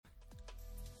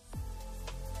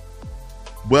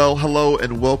Well, hello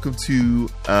and welcome to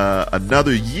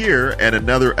another year and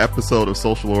another episode of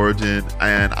Social Origin.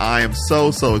 And I am so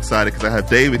excited because I have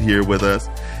David here with us.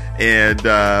 And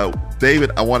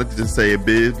David, I wanted to just say a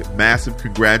big, massive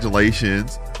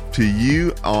congratulations to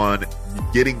you on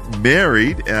getting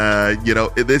married,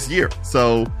 this year.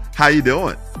 So how you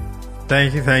doing?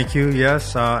 Thank you.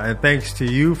 Yes, and thanks to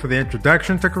you for the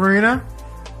introduction to Karina.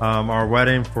 Our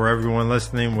wedding, for everyone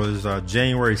listening, was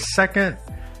January 2nd.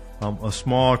 A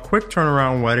small, quick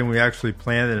turnaround wedding. We actually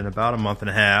planned it in about a month and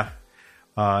a half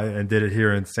and did it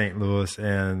here in St. Louis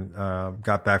and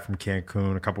got back from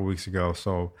Cancun a couple weeks ago.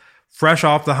 So fresh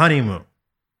off the honeymoon.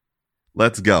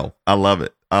 Let's go. I love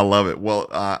it. Well,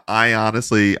 I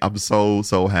honestly, I'm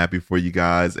so happy for you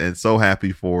guys and so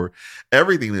happy for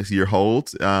everything this year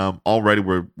holds. Already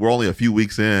we're only a few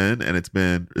weeks in and it's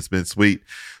been sweet.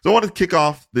 So I want to kick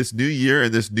off this new year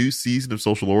and this new season of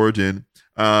Social Origin.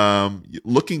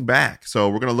 Looking back. So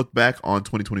we're going to look back on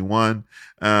 2021,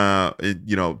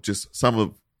 and, just some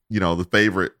of, the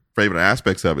favorite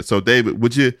aspects of it. So David,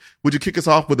 would you kick us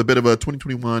off with a bit of a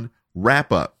 2021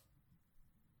 wrap up?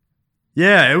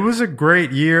 Yeah, it was a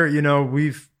great year.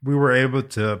 We were able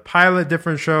to pilot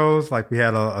different shows. Like we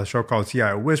had a show called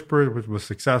CIO Whispers, which was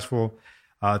successful,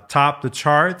 topped the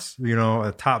charts,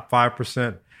 a top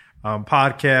 5%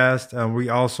 podcast. And we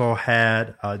also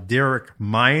had Derek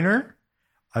Minor.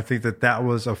 I think that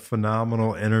was a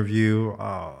phenomenal interview.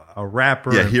 A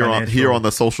rapper, yeah. Here on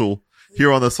the Social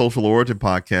Origin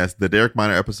podcast, the Derek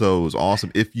Minor episode was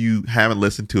awesome. If you haven't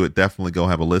listened to it, definitely go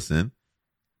have a listen.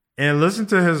 And listen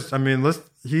to his.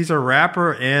 He's a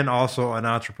rapper and also an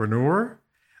entrepreneur,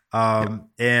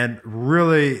 and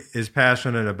really is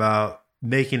passionate about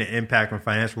making an impact on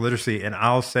financial literacy. And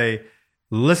I'll say,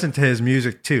 listen to his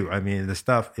music too. The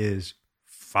stuff is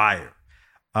fire.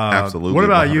 Absolutely. What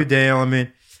about you, Dale?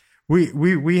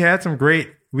 We had some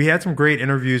great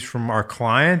interviews from our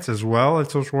clients as well at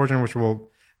Social Origin, which we'll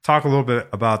talk a little bit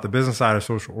about the business side of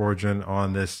Social Origin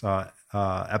on this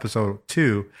episode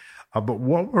 2. But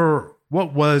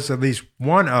what was at least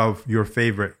one of your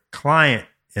favorite client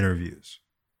interviews?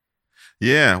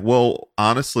 Yeah, well,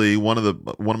 honestly, one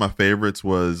of my favorites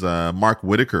was Mark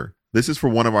Whitaker. This is for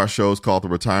one of our shows called the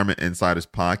Retirement Insiders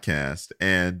Podcast,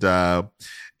 and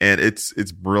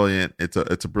it's brilliant. It's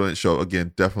a brilliant show.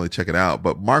 Again, definitely check it out.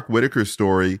 But Mark Whitaker's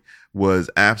story was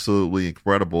absolutely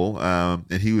incredible.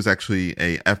 And he was actually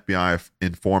a FBI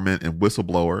informant and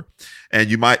whistleblower. And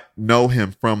you might know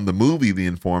him from the movie The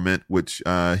Informant, which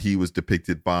he was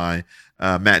depicted by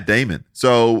Matt Damon.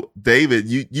 So, David,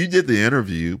 you did the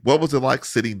interview. What was it like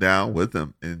sitting down with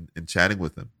him and chatting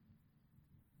with him?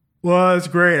 Well, it's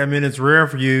great. It's rare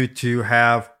for you to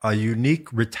have a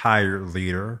unique retired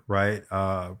leader, right?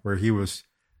 Where he was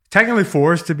technically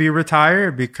forced to be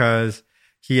retired because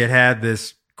he had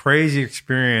this crazy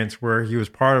experience where he was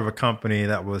part of a company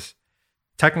that was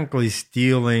technically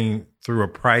stealing through a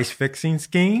price fixing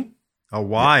scheme,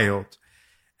 wild.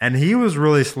 And he was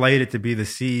really slated to be the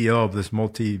CEO of this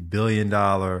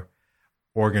multi-billion-dollar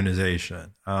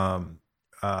organization.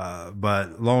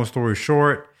 But long story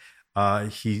short,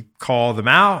 he called them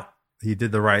out. He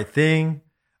did the right thing,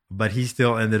 but he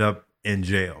still ended up in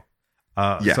jail.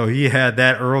 So he had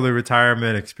that early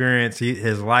retirement experience.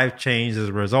 His life changed as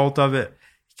a result of it.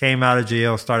 He came out of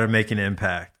jail, started making an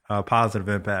impact, a positive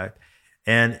impact,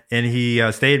 and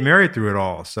he stayed married through it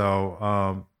all.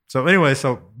 So anyway,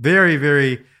 very,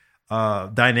 very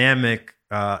dynamic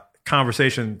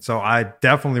conversation. So I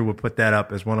definitely would put that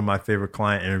up as one of my favorite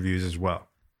client interviews as well.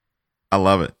 I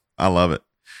love it.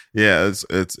 Yeah,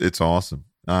 it's awesome.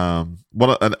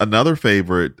 Another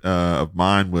favorite of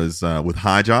mine was with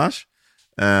Hi Josh.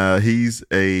 He's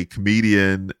a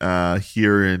comedian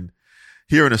here in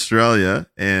Australia,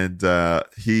 and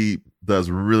he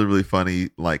does really funny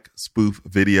spoof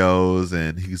videos.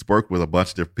 And he's worked with a bunch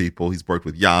of different people. He's worked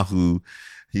with Yahoo.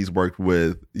 He's worked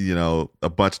with a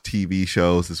bunch of TV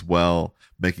shows as well,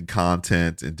 making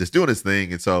content and just doing his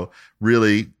thing. And so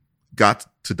really got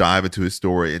to dive into his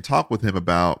story and talk with him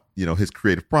about, his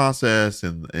creative process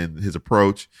and his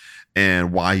approach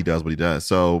and why he does what he does.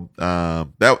 So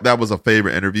that was a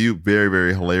favorite interview. Very,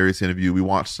 very hilarious interview. We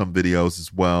watched some videos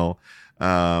as well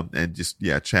and just,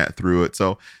 chat through it.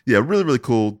 So really, really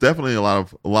cool. Definitely a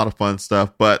lot of fun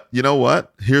stuff. But you know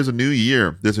what? Here's a new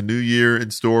year. There's a new year in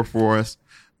store for us.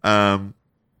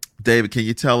 David, can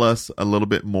you tell us a little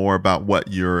bit more about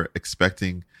what you're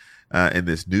expecting in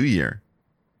this new year?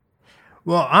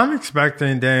 Well, I'm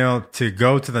expecting, Daniel, to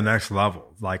go to the next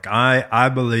level. Like I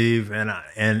believe, and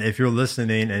if you're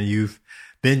listening and you've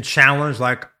been challenged,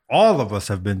 like all of us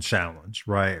have been challenged,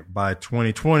 right, by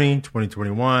 2020,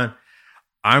 2021,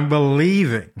 I'm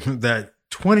believing that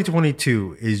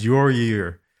 2022 is your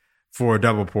year for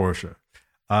Double Portia.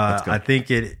 I think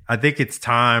it's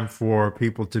time for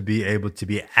people to be able to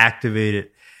be activated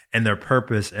in their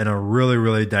purpose in a really,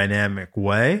 really dynamic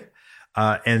way.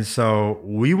 And so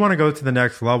we want to go to the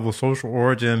next level. Social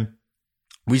Origin,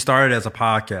 we started as a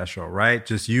podcast show, right?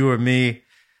 Just you and me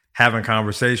having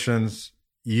conversations,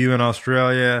 you in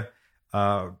Australia,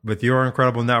 with your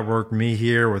incredible network, me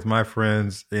here with my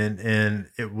friends. And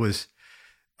it was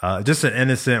just an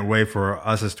innocent way for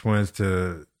us as twins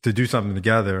to do something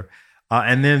together.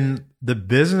 And then the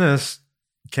business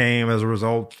came as a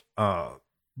result,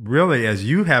 really as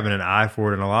you having an eye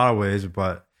for it in a lot of ways,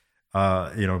 but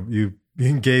you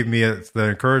gave me the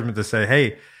encouragement to say,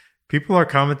 hey, people are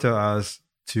coming to us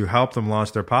to help them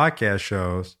launch their podcast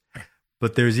shows,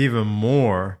 but there's even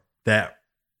more that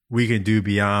we can do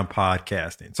beyond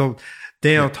podcasting. So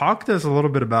Daniel, talk to us a little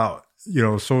bit about,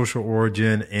 Social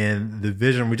Origin and the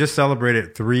vision. We just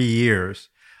celebrated 3 years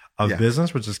of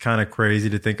business, which is kind of crazy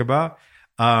to think about.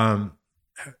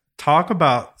 Talk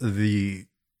about the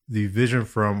vision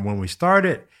from when we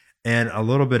started and a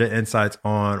little bit of insights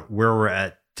on where we're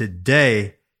at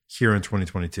today here in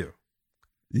 2022.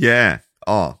 Yeah.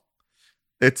 Oh,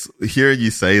 it's hearing you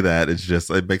say that.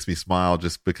 It makes me smile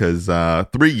just because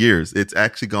 3 years, it's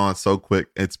actually gone so quick.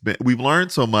 We've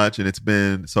learned so much and it's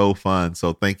been so fun.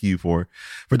 So thank you for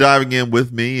diving in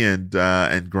with me and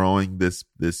growing this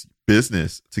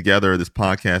business together, this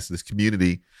podcast, this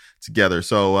community together.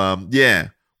 So,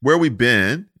 where we've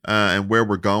been and where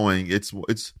we're going, it's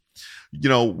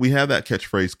we have that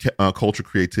catchphrase, culture,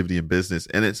 creativity, and business,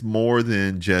 and it's more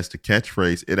than just a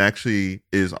catchphrase. It actually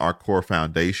is our core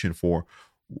foundation for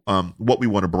what we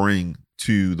want to bring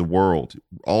to the world.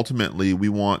 Ultimately, we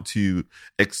want to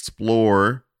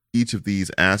explore each of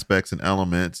these aspects and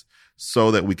elements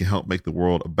so that we can help make the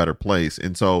world a better place.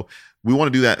 And so we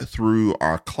want to do that through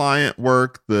our client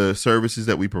work, the services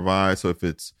that we provide. So if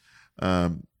it's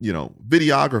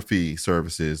videography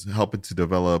services, helping to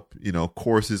develop,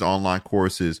 courses, online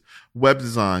courses, web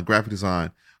design, graphic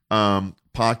design,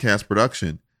 podcast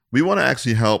production. We want to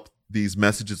actually help these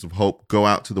messages of hope go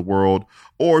out to the world,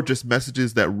 or just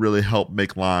messages that really help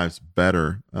make lives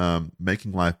better,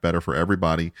 making life better for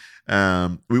everybody.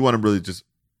 We want to really just,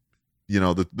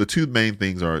 the two main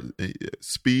things are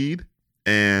speed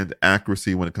and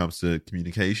accuracy when it comes to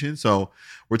communication. So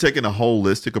we're taking a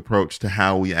holistic approach to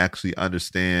how we actually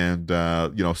understand,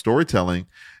 storytelling,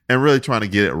 and really trying to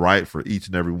get it right for each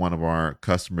and every one of our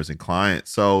customers and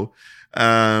clients. So,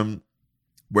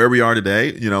 where we are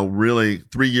today, really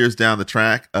 3 years down the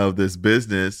track of this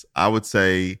business, I would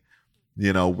say,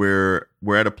 we're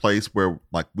at a place where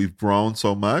we've grown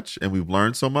so much and we've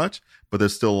learned so much, but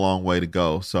there's still a long way to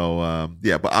go. So,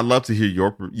 but I'd love to hear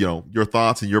your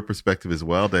thoughts and your perspective as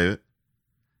well, David.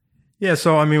 Yeah.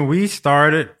 So, we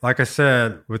started, like I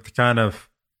said, with the kind of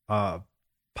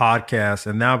podcast,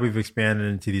 and now we've expanded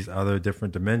into these other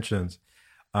different dimensions.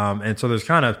 And so there's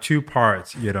kind of two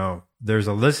parts, there's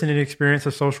a listening experience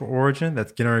of Social Origin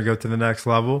that's going to go to the next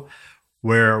level,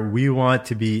 where we want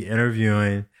to be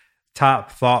interviewing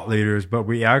top thought leaders, but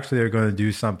we actually are going to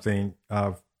do something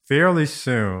fairly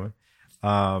soon.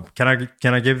 Can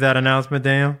I give that announcement,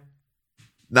 Daniel?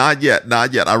 Not yet.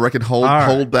 I reckon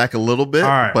hold back a little bit. All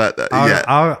right. But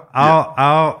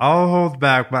I'll hold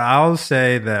back, but I'll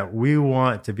say that we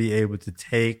want to be able to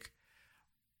take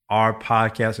our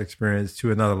podcast experience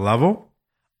to another level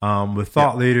with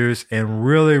thought leaders, and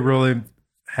really, really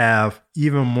have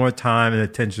even more time and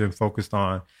attention focused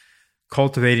on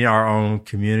cultivating our own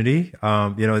community.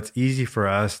 It's easy for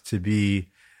us to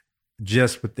be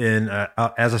just within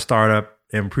as a startup,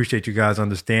 and appreciate you guys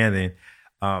understanding.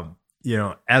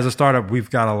 As a startup, we've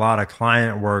got a lot of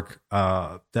client work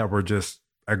that we're just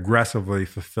aggressively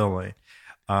fulfilling.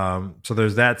 So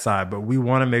there's that side, but we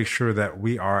want to make sure that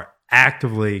we are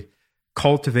actively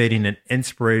cultivating an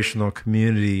inspirational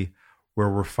community where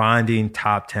we're finding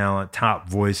top talent, top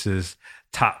voices,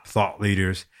 top thought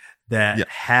leaders that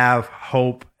have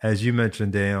hope, as you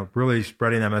mentioned, Daniel, really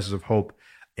spreading that message of hope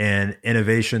and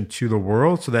innovation to the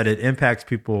world so that it impacts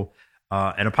people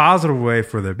in a positive way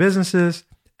for their businesses,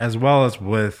 as well as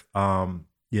with,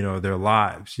 their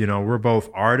lives. We're both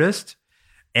artists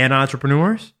and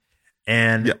entrepreneurs.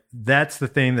 And that's the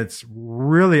thing that's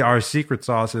really our secret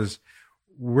sauce is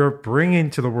we're bringing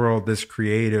to the world this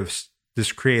creative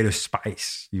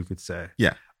spice, you could say.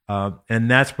 Yeah. And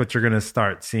that's what you're going to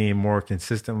start seeing more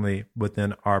consistently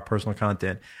within our personal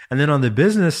content. And then on the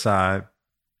business side,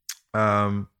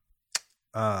 we've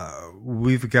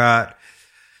got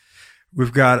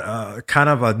kind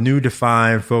of a new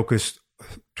defined focused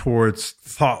towards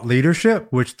thought leadership,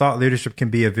 which thought leadership can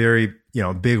be a very,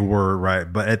 big word,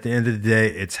 right? But at the end of the day,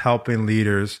 it's helping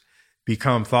leaders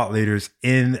become thought leaders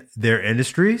in their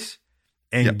industries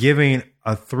and giving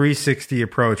a 360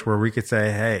 approach where we could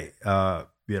say, hey,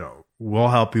 we'll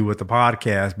help you with the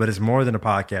podcast, but it's more than a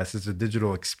podcast. It's a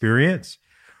digital experience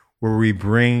where we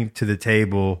bring to the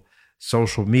table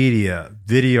social media,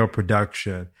 video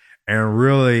production, and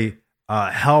really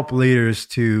help leaders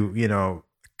to,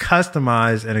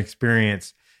 customize an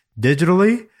experience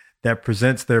digitally that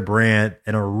presents their brand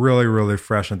in a really, really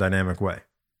fresh and dynamic way.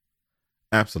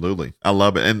 Absolutely. I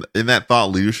love it. And in that thought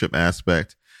leadership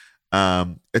aspect,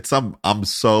 it's something I'm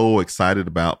so excited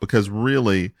about because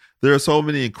really there are so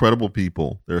many incredible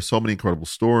people. There are so many incredible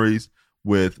stories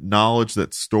with knowledge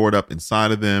that's stored up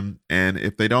inside of them. And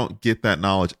if they don't get that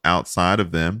knowledge outside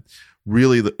of them,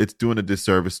 really it's doing a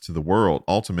disservice to the world.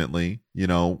 Ultimately, we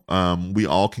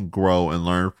all can grow and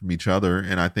learn from each other.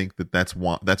 And I think that's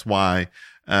why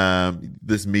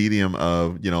this medium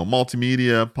of,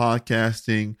 multimedia,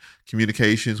 podcasting,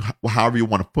 communications, however you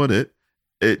want to put it,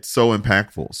 it's so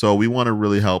impactful. So we want to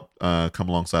really help come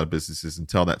alongside of businesses and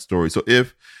tell that story. So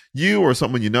if you or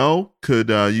someone could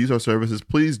use our services,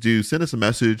 please do send us a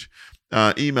message,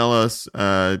 email us,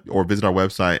 or visit our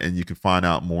website, and you can find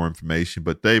out more information.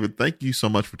 But David, thank you so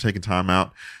much for taking time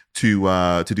out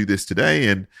to do this today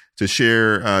and to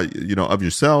share, of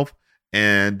yourself.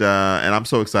 And I'm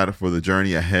so excited for the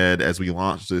journey ahead as we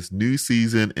launch this new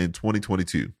season in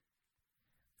 2022.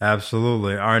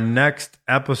 Absolutely. Our next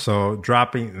episode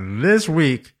dropping this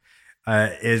week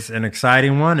is an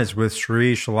exciting one. It's with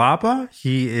Sri Shalapa.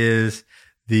 He is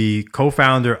the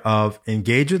co-founder of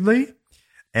Engagedly,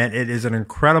 and it is an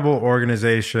incredible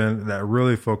organization that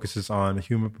really focuses on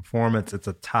human performance. It's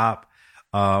a top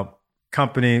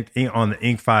company on the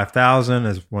Inc. 5000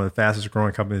 as one of the fastest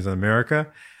growing companies in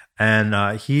America.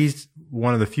 And he's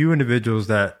one of the few individuals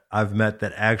that I've met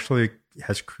that actually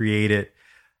has created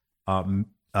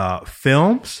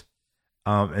films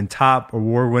and top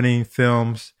award-winning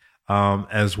films,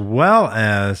 as well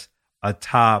as a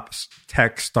top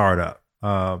tech startup.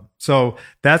 So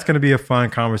that's going to be a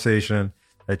fun conversation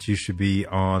that you should be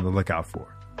on the lookout for.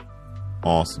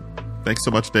 Awesome. Thanks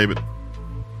so much, David.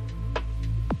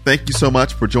 Thank you so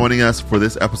much for joining us for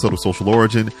this episode of Social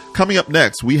Origin. Coming up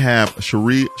next, we have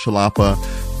Sri Shalapa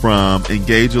from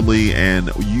Engagedly, and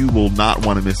you will not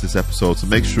want to miss this episode. So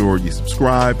make sure you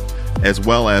subscribe as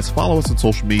well as follow us on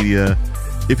social media.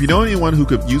 If you know anyone who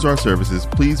could use our services,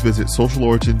 please visit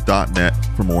socialorigin.net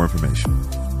for more information.